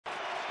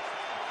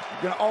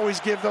Going to always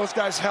give those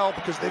guys help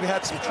because they've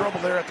had some trouble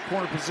there at the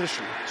corner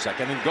position.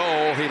 Second and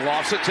goal. He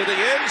lofts it to the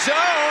end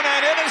zone,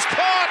 and it is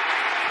caught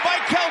by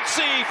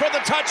Kelsey for the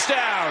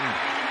touchdown.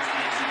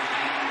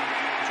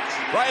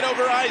 Right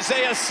over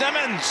Isaiah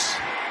Simmons.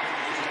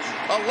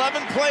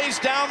 11 plays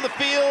down the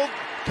field,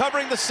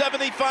 covering the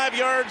 75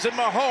 yards, and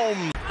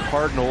Mahomes.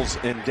 Cardinals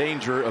in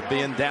danger of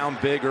being down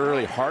big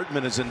early.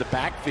 Hardman is in the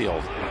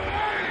backfield.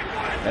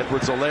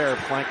 Edwards-Helaire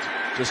flanked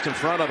just in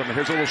front of him.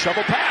 Here's a little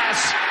shovel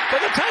pass for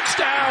the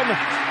touchdown.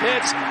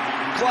 It's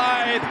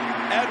Clyde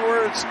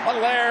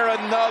Edwards-Helaire.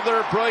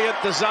 Another brilliant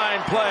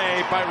design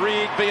play by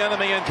Reed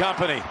Bieniemy and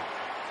company.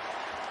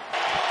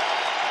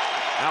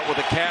 Out with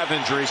the calf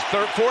injuries.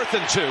 Fourth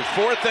and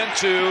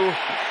two.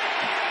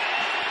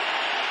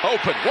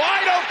 Open,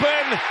 wide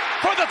open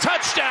for the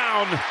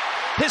touchdown.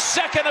 His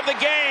second of the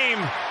game.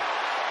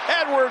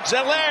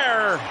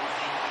 Edwards-Helaire.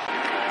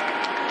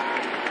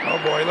 Oh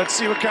boy, let's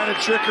see what kind of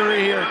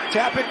trickery here.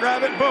 Tap it,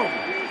 grab it, boom.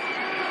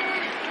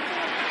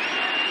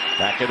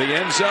 Back of the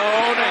end zone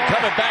and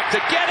coming back to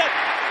get it.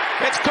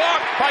 It's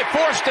caught by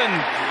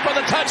Forston for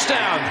the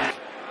touchdown.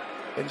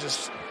 And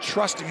just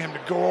trusting him to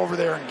go over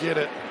there and get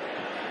it.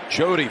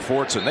 Jody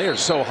Fortson, they are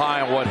so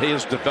high on what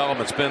his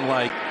development's been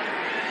like.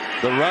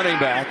 The running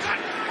back.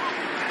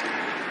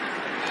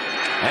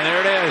 And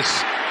there it is.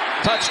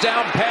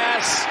 Touchdown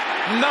pass,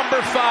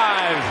 number 5.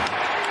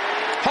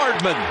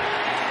 Hardman,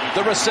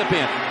 the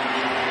recipient.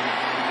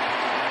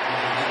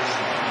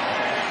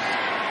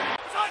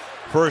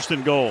 First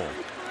and goal.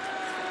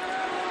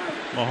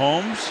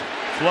 Mahomes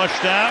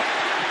flushed out.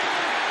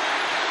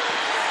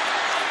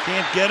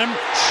 Can't get him.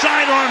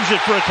 Sidearms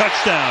it for a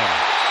touchdown.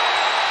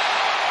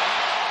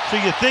 So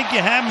you think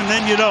you have him, and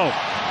then you don't.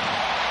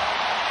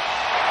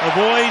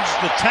 Avoids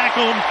the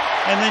tackle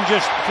and then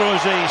just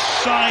throws a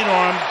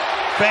sidearm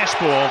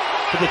fastball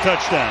for the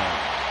touchdown.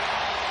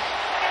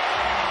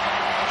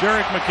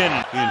 Jerick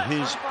McKinnon in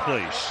his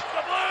place.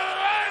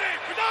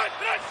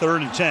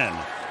 3rd and 10.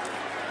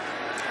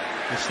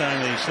 This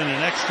time they send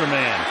an extra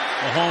man.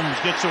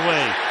 Mahomes gets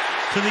away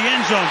to the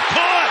end zone.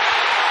 Caught!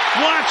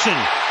 Watson,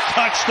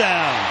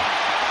 touchdown.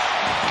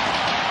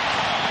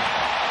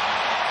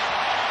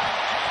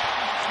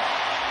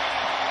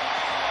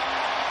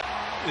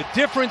 The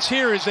difference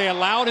here is they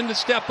allowed him to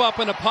step up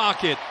in the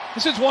pocket.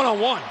 This is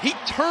one-on-one. He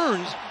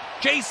turns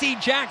J.C.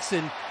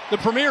 Jackson, the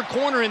premier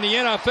corner in the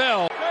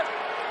NFL.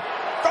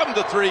 From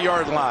the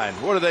 3-yard line,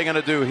 what are they going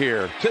to do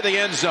here? To the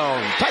end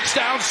zone.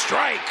 Touchdown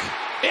strike.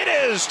 It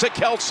is to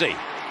Kelsey.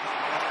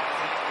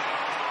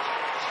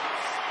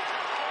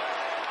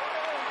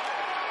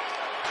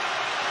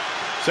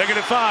 Second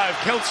and 5,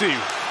 Kelsey.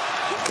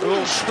 A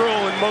little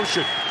stroll in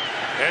motion.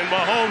 And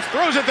Mahomes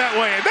throws it that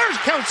way. And there's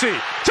Kelsey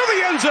to the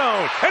end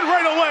zone. And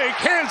right away,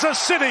 Kansas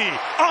City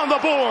on the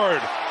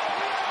board.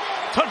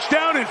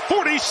 Touchdown in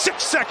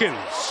 46 seconds.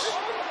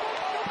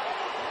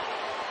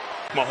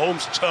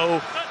 Mahomes'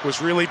 toe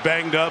was really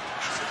banged up.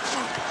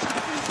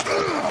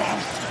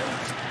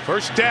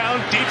 First down,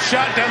 deep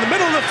shot down the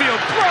middle of the field.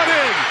 Brought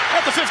in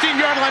at the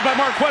 15-yard line by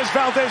Marquez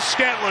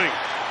Valdez-Scantling.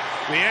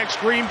 The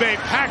ex-Green Bay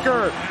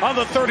Packer on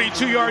the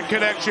 32-yard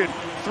connection.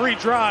 3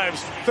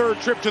 drives,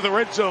 3rd trip to the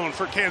red zone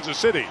for Kansas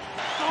City.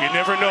 You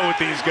never know with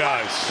these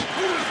guys.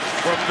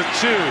 From the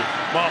 2,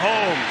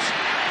 Mahomes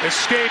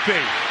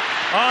escaping.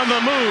 On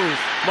the move,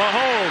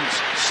 Mahomes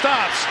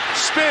stops,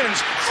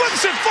 spins,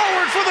 flips it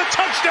forward for the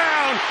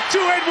touchdown to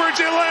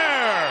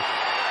Edwards-Helaire.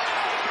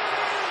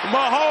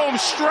 Mahomes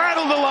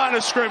straddled the line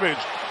of scrimmage,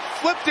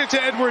 flipped it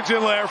to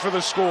Edwards-Helaire for the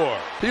score.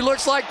 He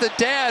looks like the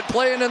dad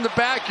playing in the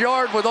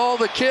backyard with all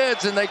the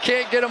kids and they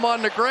can't get him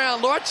on the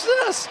ground. Watch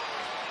this.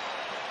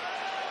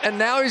 And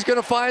now he's going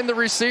to find the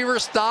receiver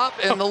stop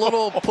and the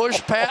little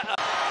push pass.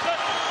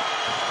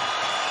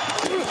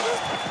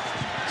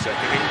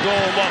 Second and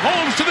goal.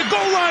 Mahomes to the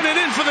goal line and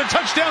in for the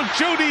touchdown.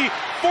 Jody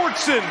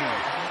Fortson.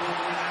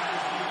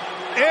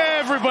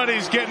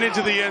 Everybody's getting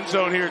into the end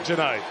zone here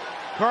tonight.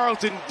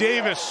 Carlton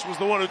Davis was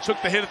the one who took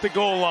the hit at the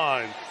goal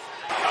line.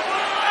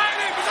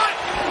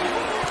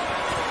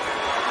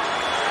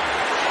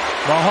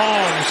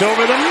 Mahomes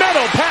over the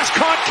middle. Pass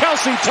caught.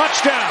 Kelsey.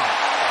 Touchdown.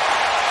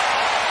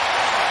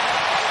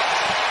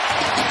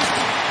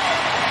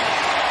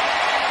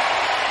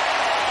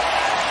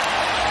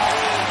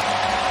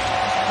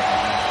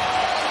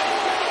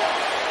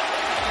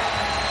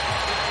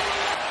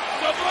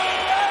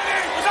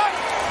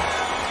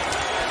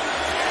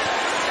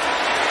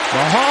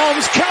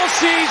 Mahomes,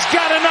 Kelsey's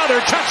got another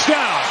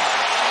touchdown.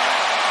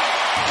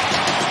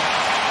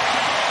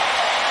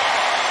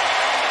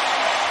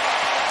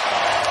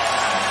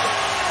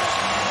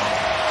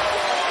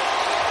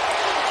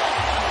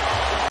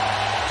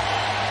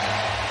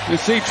 You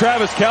see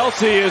Travis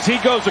Kelce as he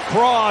goes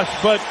across,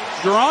 but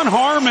Jerron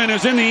Harmon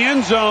is in the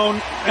end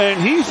zone, and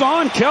he's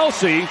on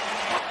Kelce.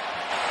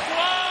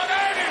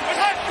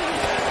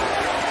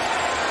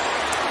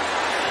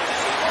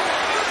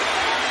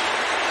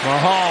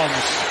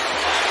 Mahomes,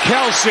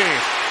 Kelsey,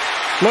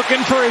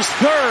 looking for his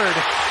 3rd.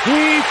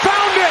 He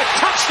found it.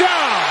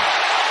 Touchdown.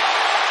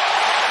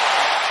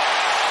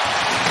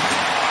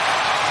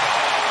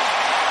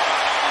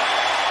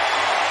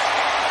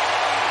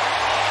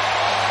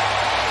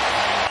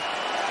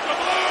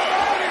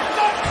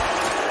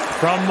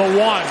 From the 1,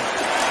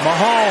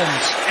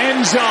 Mahomes,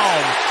 end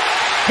zone.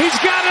 He's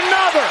got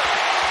another.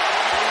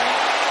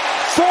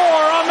 4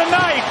 on the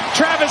night.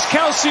 Travis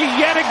Kelce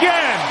yet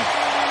again.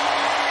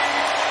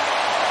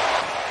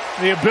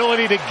 The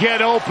ability to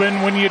get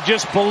open when you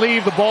just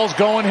believe the ball's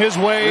going his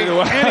way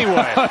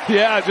anyway.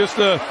 Yeah, just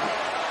a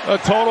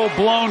total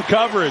blown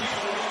coverage.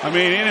 I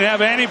mean, he didn't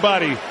have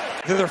anybody.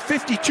 They're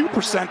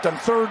 52% on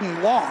 3rd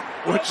and long,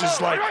 which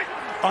is like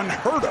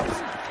unheard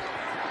of.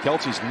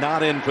 Kelce's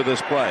not in for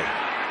this play.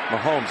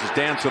 Mahomes is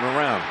dancing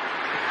around.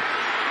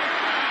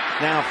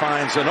 Now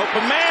finds an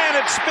open man.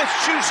 It's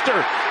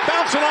Smith-Schuster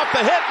bouncing off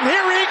the hit, and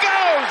here he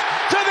goes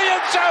to the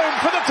end zone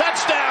for the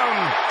touchdown.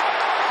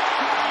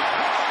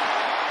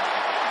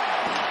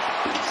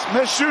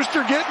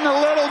 Smith-Schuster getting a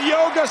little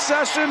yoga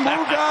session,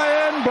 move guy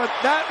in, but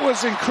that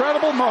was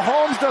incredible.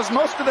 Mahomes does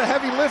most of the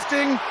heavy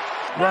lifting,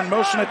 run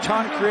motion a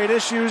ton, create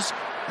issues,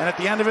 and at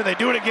the end of it, they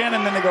do it again,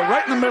 and then they go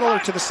right in the middle or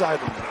to the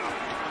sideline.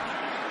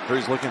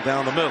 He's looking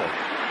down the middle,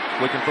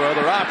 looking for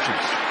other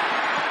options.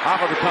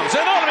 Oliver comes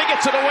in on him, he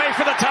gets it away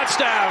for the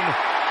touchdown.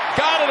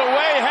 Got it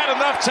away, had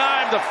enough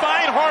time to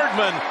find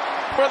Hardman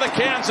for the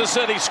Kansas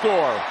City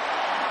score.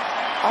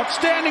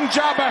 Outstanding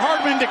job by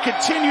Hardman to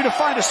continue to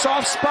find a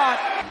soft spot.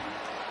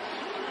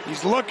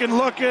 He's looking.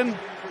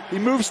 He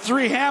moves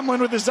 3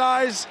 Hamlin with his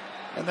eyes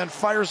and then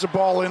fires the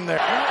ball in there.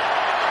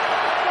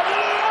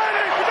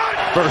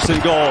 1st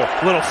and goal.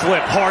 Little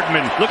flip.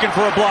 Hardman looking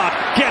for a block.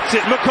 Gets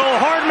it. McCole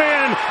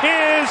Hardman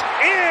is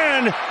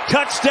in.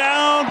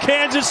 Touchdown,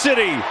 Kansas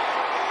City.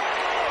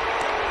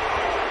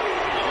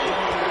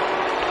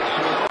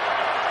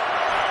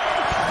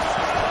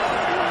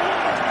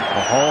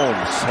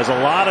 Mahomes has a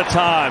lot of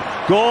time.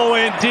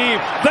 Going deep.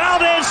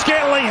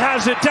 Valdez-Scantling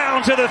has it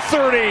down to the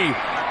 30.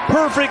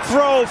 Perfect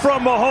throw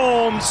from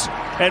Mahomes.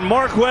 And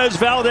Marquez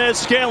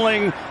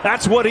Valdez-Scantling,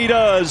 that's what he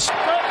does.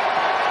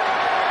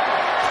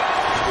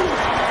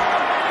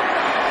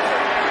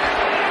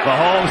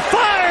 Mahomes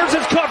fires,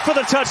 it's caught for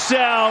the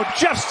touchdown.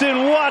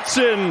 Justin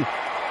Watson.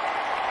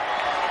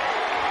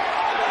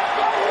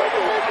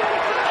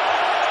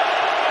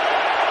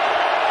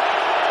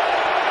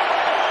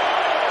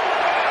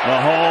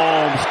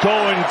 Mahomes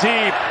going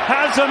deep,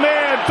 has a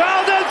man.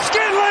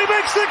 Valdez-Scantling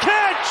makes the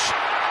catch.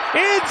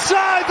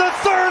 Inside the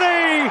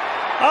 30.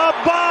 A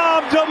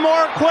bomb to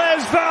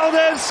Marquez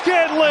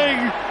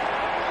Valdez-Scantling.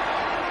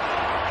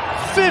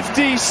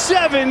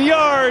 57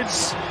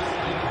 yards.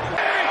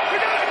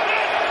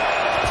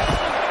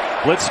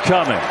 Blitz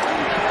coming.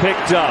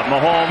 Picked up.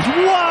 Mahomes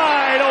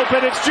wide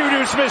open. It's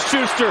Juju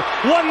Smith-Schuster.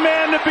 1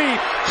 man to beat.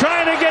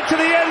 Trying to get to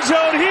the end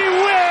zone. He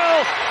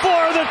will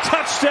for the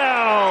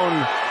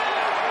touchdown.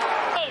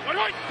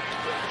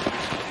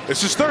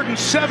 This is 3rd and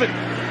 7.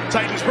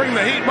 Titans bring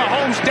the heat.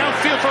 Mahomes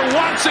downfield for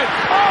Watson.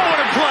 Oh, what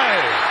a play.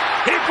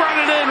 He brought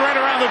it in right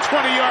around the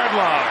 20-yard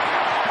line.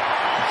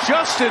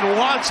 Justin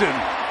Watson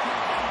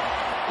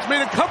has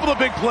made a couple of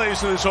big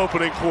plays in this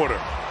opening quarter.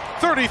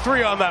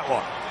 33 on that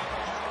one.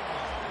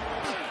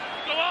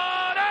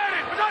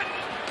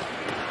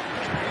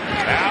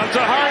 Now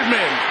to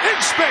Hardman. In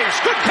space.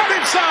 Good cut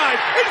inside.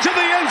 Into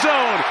the end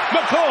zone.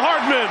 McCole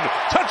Hardman.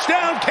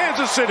 Touchdown,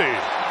 Kansas City.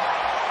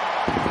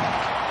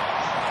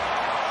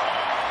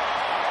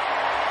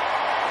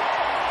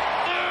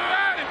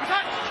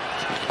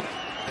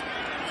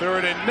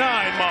 3rd and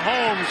 9.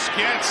 Mahomes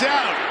gets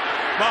out.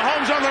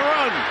 Mahomes on the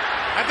run.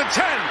 At the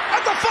 10.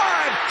 At the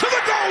 5. To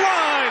the goal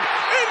line.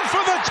 In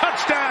for the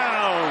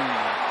touchdown.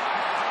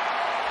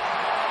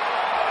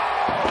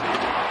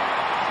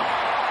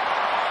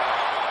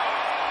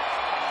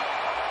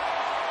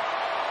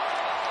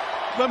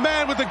 The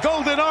man with the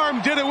golden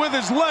arm did it with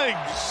his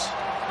legs.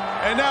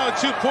 And now a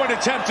 2-point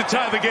attempt to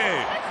tie the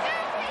game.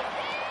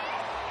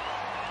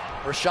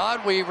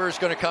 Rashad Weaver is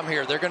going to come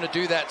here. They're going to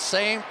do that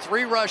same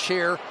 3 rush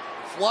here.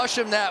 Flush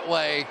him that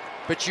way,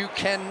 but you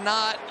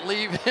cannot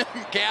leave him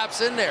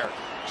gaps in there.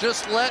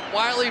 Just let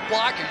Wiley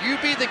block you. You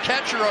be the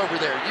catcher over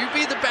there. You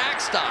be the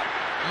backstop.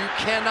 You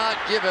cannot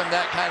give him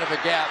that kind of a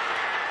gap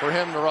for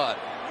him to run.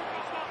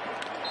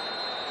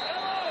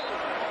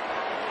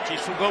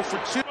 Chiefs will go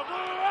for 2.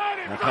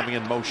 Now coming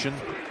in motion.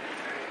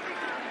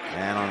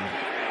 And on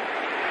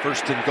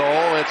 1st and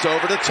goal, it's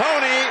over to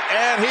Tony,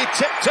 and he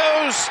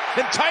tiptoes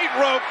in tight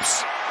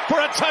ropes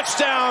for a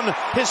touchdown.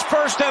 His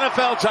first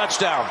NFL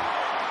touchdown.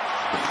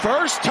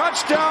 First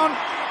touchdown,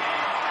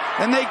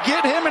 and they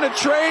get him in a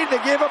trade.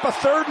 They gave up a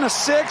 3rd and a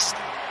 6th.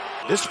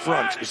 This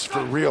front is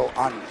for real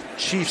on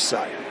Chiefs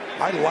side.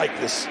 I like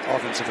this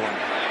offensive line.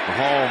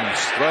 Mahomes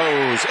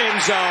throws,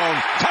 end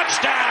zone,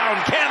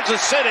 touchdown,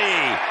 Kansas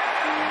City.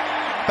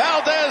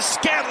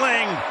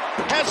 Valdez-Scantling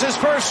has his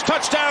first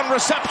touchdown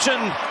reception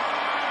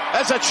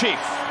as a Chief.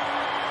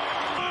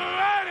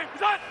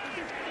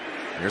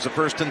 Here's a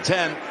 1st and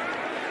 10.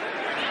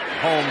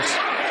 Holmes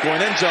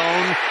going end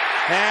zone.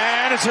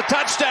 And it's a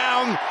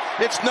touchdown.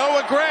 It's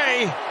Noah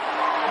Gray.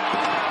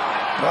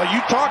 Well, you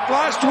talked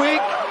last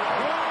week.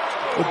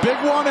 The big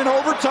one in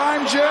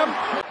overtime, Jim.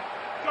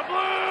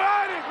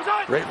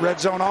 Great red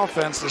zone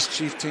offense, this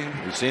Chief team.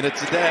 We've seen it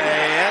today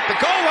at the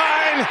goal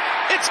line. line.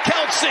 It's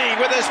Kelsey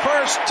with his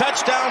first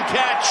touchdown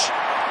catch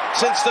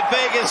since the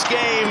Vegas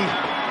game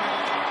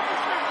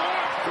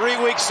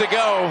 3 weeks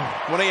ago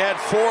when he had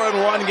 4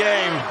 in one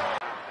game.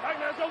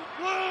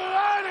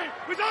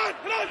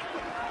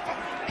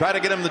 Try to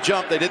get him to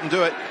jump. They didn't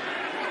do it.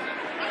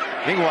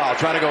 Meanwhile,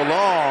 trying to go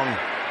long.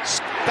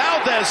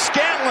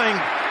 Valdez-Scantling.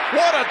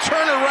 What a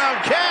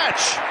turnaround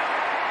catch.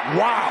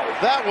 Wow,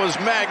 that was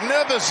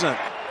magnificent.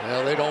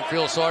 Well, they don't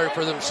feel sorry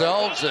for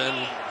themselves,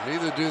 and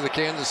neither do the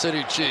Kansas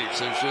City Chiefs.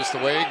 It's just the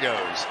way it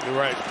goes. You're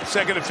right.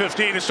 2nd and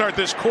 15 to start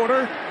this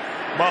quarter.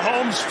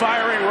 Mahomes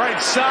firing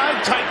right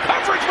side. Tight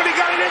coverage, but he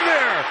got it in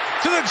there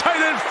to the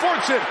tight end,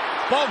 Fortune.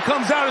 Ball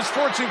comes out as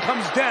Fortune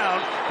comes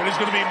down, and he's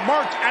going to be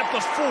marked at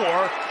the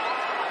 4.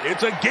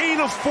 It's a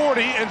gain of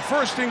 40 and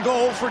 1st and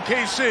goal for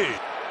KC.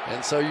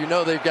 And so you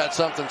know they've got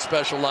something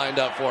special lined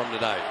up for him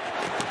tonight.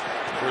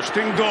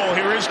 1st and goal.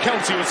 Here is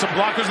Kelsey with some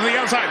blockers on the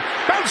outside.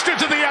 Bounced it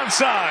to the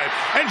outside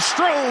and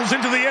strolls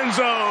into the end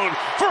zone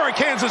for a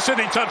Kansas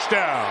City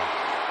touchdown.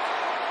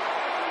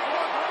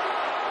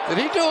 Did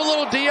he do a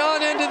little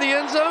Dion into the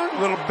end zone?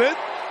 A little bit.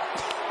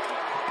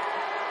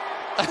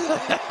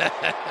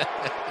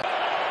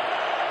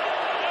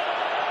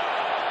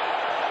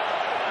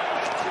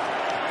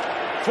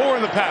 Four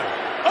in the pattern.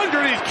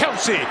 Underneath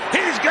Kelsey.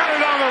 He's got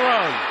it on the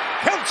run.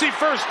 Kelsey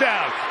 1st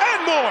down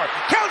and more.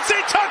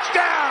 Kelsey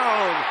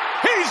touchdown.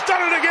 He's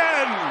done it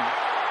again.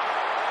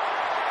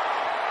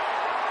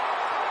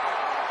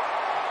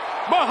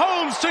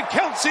 Mahomes to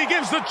Kelsey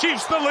gives the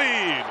Chiefs the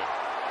lead.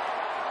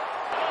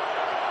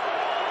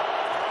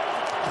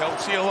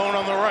 Kelsey alone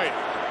on the right.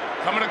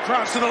 Coming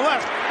across to the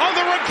left. On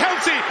the run,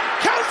 Kelsey.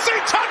 Kelsey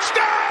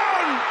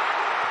touchdown.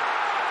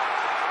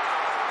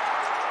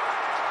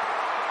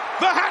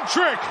 The hat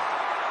trick.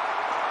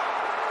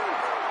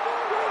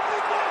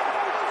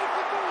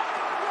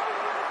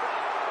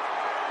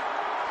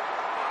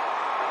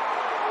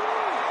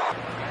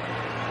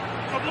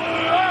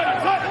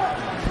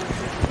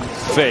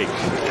 Fake.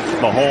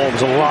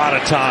 Mahomes, a lot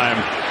of time.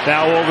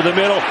 Now over the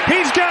middle.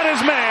 He's got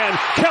his man.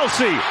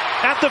 Kelsey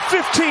at the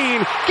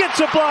 15. Gets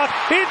a block.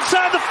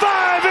 Inside the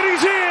 5. And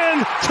he's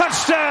in.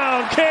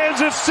 Touchdown,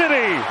 Kansas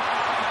City.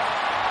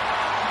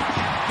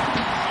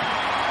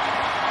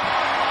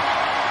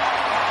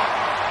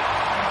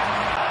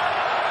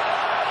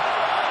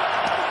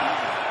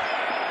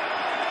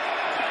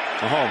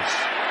 Mahomes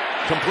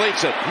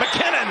completes it.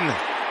 McKinnon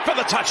for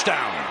the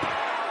touchdown.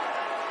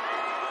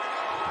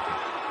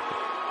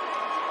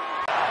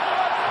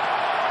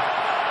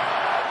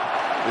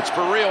 It's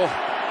for real.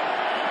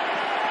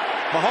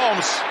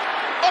 Mahomes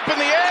up in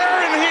the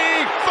air, and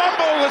he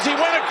fumbled as he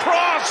went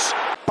across.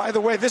 By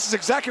the way, this is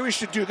exactly what you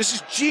should do. This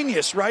is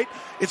genius, right?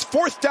 It's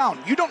 4th down.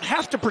 You don't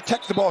have to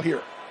protect the ball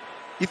here.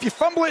 If you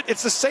fumble it,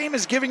 it's the same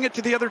as giving it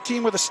to the other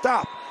team with a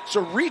stop.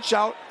 So reach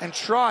out and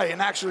try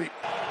and actually.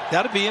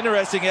 That'd be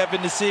interesting,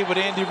 Evan, to see what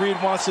Andy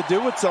Reid wants to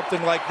do with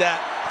something like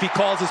that if he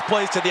calls his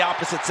plays to the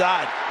opposite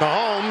side.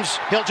 Mahomes,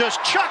 he'll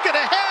just chuck it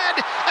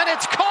ahead, and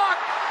it's caught.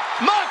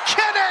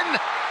 McKinnon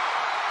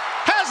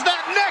has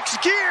that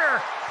next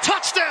gear.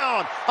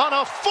 Touchdown on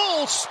a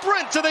full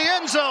sprint to the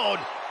end zone.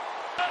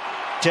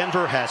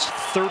 Denver has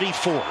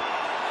 34.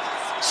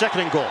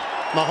 2nd and goal.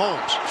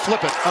 Mahomes,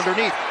 flip it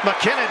underneath.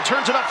 McKinnon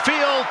turns it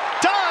upfield,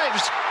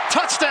 dives,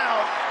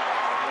 touchdown.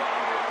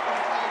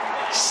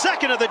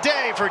 2nd of the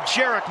day for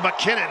Jerick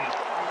McKinnon.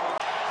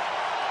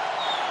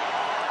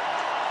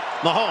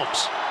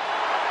 Mahomes,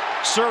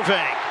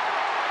 surveying,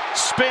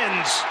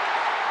 spins,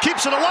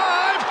 keeps it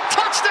alive,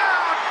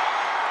 touchdown!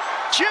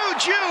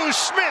 Juju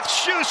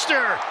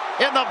Smith-Schuster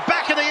in the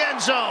back of the end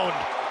zone.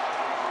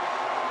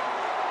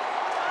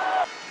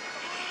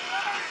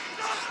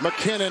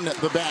 McKinnon at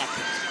the back.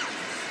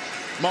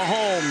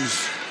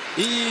 Mahomes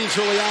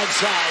easily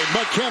outside.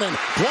 McKinnon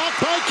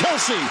blocked by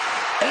Kelsey.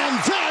 And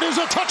that is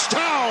a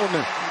touchdown.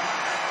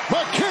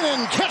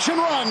 McKinnon catch and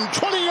run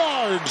 20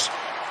 yards.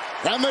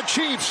 And the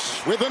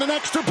Chiefs within an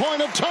extra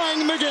point of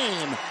tying the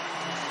game.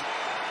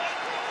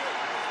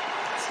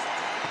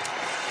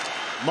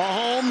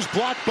 Mahomes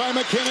blocked by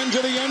McKinnon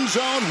to the end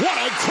zone. What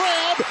a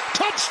grab!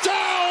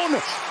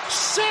 Touchdown!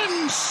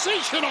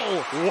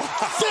 Sensational!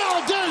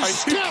 Wow.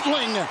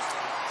 Valdez-Scantling.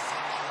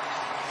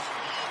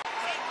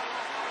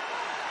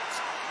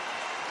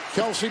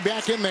 Kelsey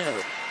back in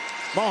there.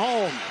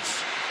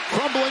 Mahomes.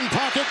 Crumbling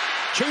pocket.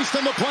 Chased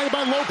in the play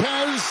by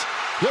Lopez.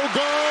 He'll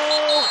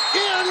go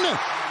in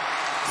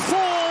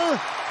for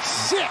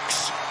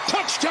 6.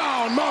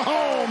 Touchdown,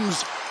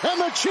 Mahomes.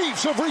 And the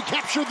Chiefs have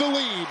recaptured the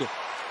lead.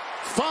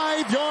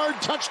 5-yard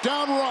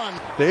touchdown run.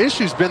 The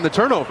issue's been the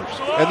turnovers,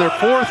 and they're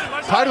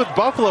 4th, tied with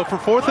Buffalo for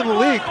 4th in the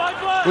league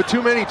with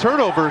too many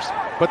turnovers,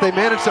 but they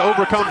managed to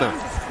overcome them.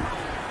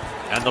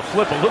 And the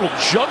flip, a little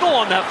juggle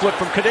on that flip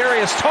from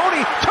Kadarius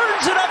Toney,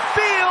 turns it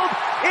upfield.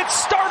 It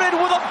started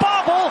with a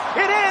bobble.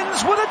 It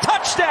ends with a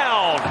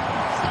touchdown.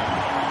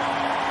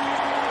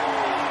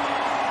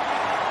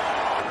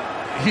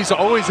 He's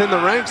always in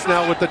the ranks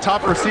now with the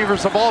top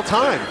receivers of all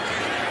time.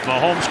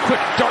 Mahomes,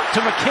 quick dart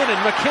to McKinnon.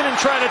 McKinnon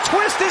trying to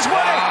twist his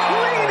way,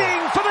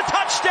 leading for the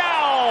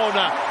touchdown.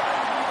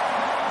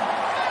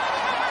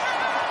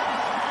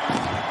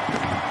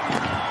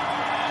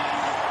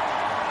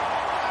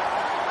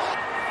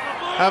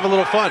 have a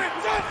little fun.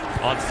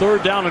 On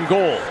 3rd down and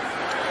goal.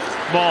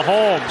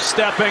 Mahomes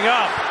stepping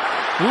up.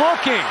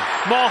 Looking.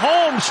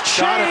 Mahomes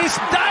chase.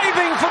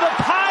 Diving for the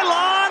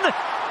pylon.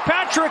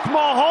 Patrick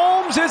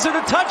Mahomes. Is it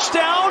a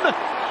touchdown?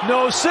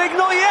 No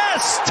signal.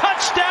 Yes.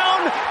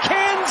 Touchdown,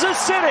 Kansas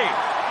City.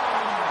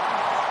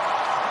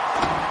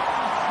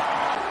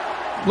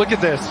 Look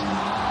at this.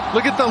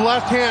 Look at the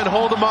left hand.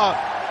 Hold him up.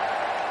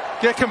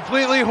 Get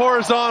completely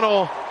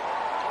horizontal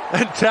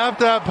and tap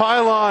that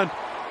pylon.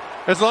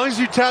 As long as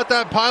you tap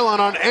that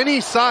pylon on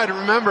any side,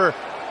 remember,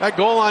 that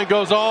goal line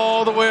goes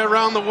all the way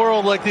around the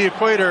world like the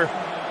equator.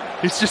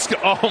 He's just,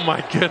 oh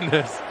my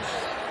goodness.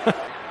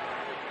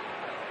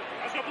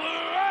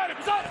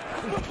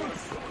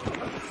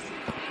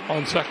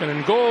 On 2nd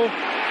and goal,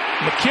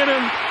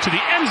 McKinnon to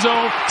the end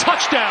zone,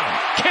 touchdown,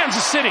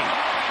 Kansas City.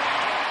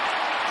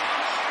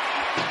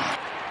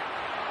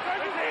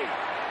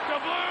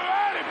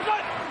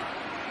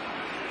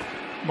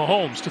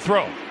 Mahomes to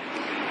throw.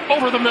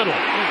 Over the middle.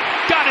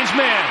 Got his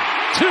man.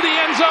 To the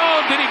end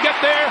zone. Did he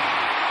get there?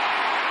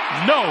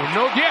 No.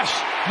 Yes.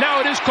 Now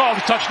it is called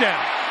a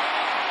touchdown.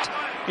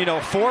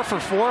 4 for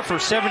 4 for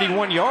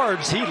 71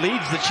 yards. He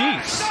leads the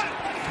Chiefs.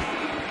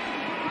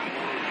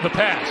 The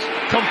pass.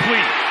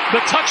 Complete. The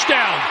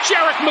touchdown.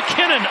 Jerick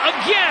McKinnon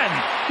again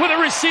with a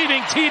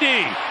receiving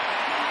TD.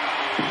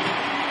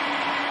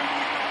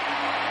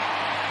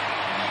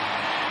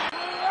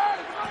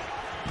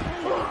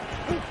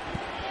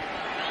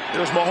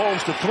 There's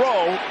Mahomes to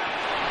throw.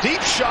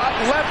 Deep shot,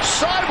 left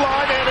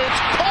sideline, and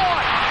it's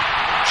caught.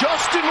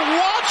 Justin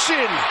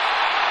Watson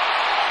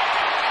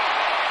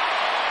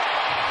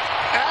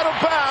out of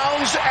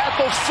bounds at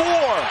the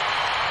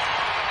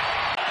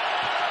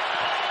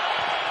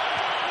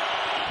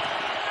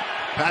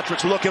 4.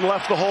 Patrick's looking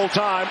left the whole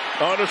time.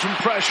 Under some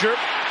pressure.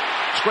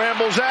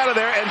 Scrambles out of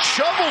there and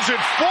shovels it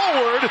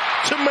forward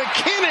to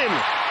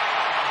McKinnon.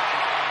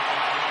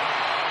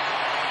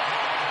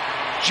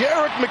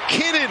 Jerick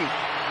McKinnon.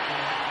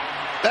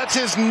 That's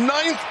his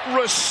 9th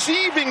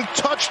receiving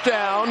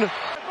touchdown.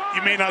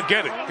 You may not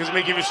get it because it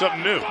may give you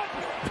something new.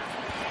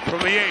 From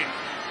the 8,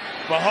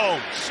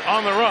 Mahomes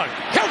on the run.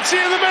 Kelsey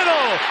in the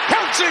middle.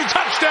 Kelsey,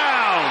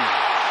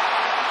 touchdown.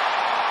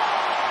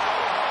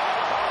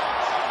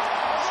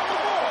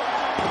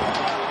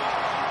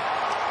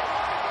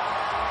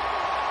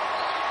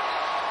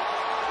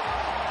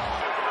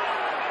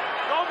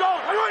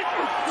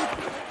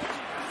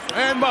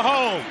 And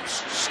Mahomes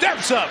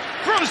steps up,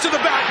 throws to the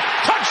back,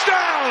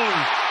 touchdown!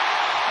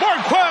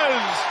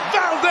 Marquez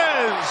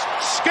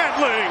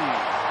Valdes-Scantling.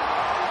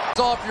 It's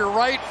off your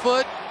right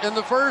foot in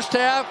the first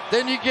half,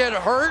 then you get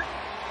hurt,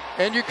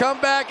 and you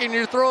come back and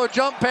you throw a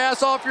jump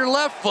pass off your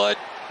left foot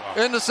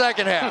in the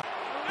second half.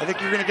 I think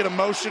you're going to get a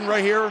motion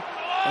right here,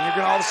 and you're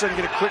going to all of a sudden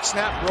get a quick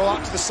snap, roll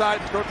out to the side,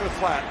 and throw it to the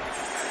flat.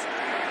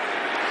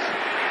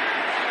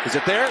 Is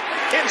it there?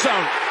 End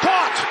zone.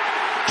 Caught!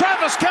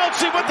 Travis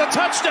Kelce with the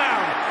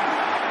touchdown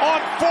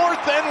on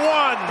 4th and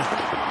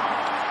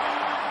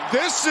 1.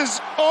 This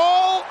is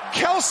all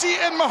Kelce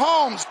and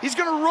Mahomes. He's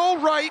going to roll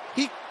right.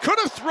 He could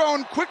have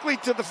thrown quickly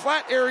to the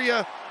flat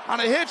area on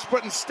a hitch,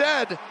 but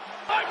instead,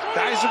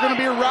 guys are going to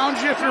be around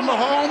you if you're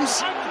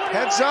Mahomes.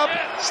 Heads up,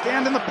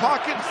 stand in the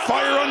pocket,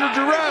 fire under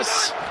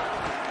duress.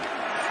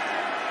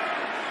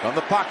 From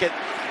the pocket,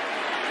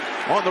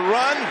 on the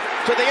run,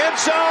 to the end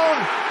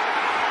zone.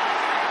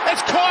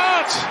 It's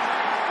caught!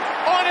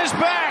 On his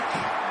back,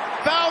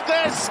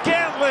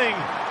 Valdes-Scantling.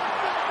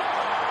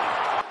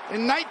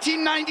 In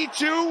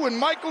 1992, when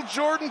Michael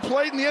Jordan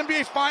played in the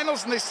NBA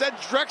Finals and they said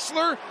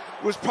Drexler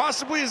was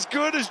possibly as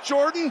good as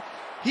Jordan,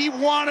 he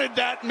wanted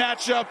that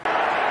matchup.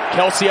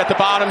 Kelce at the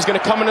bottom is going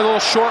to come in a little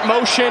short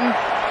motion.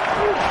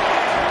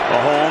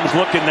 Mahomes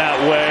looking that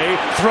way,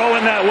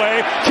 throwing that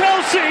way.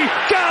 Kelce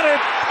got it.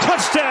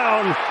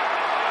 Touchdown.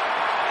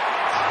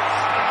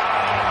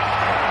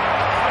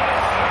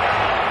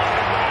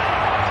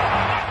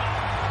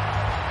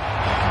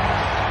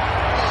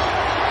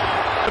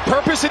 The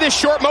purpose of this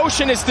short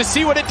motion is to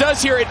see what it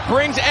does here. It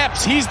brings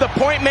Epps. He's the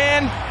point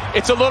man.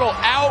 It's a little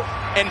out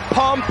and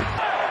pump.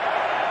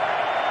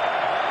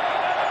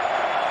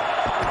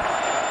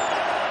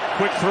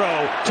 Quick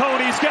throw.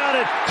 Tony's got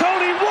it.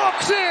 Tony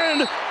walks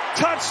in.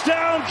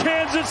 Touchdown,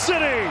 Kansas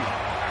City.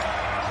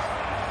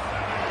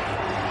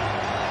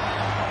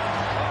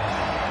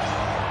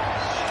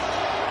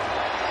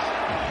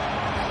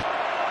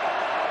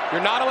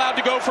 You're not allowed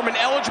to go from an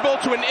eligible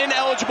to an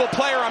ineligible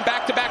player on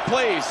back-to-back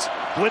plays.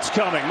 Blitz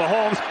coming.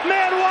 Mahomes,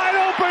 man wide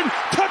open.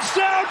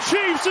 Touchdown,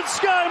 Chiefs at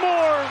Sky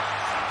Moore.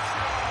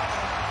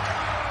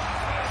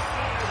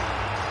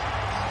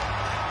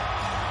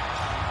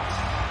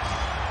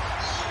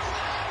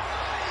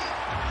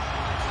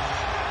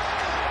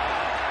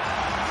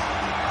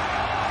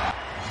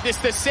 It's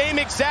the same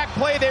exact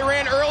play they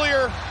ran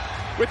earlier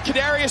with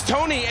Kadarius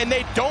Toney, and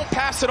they don't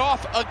pass it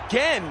off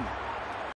again.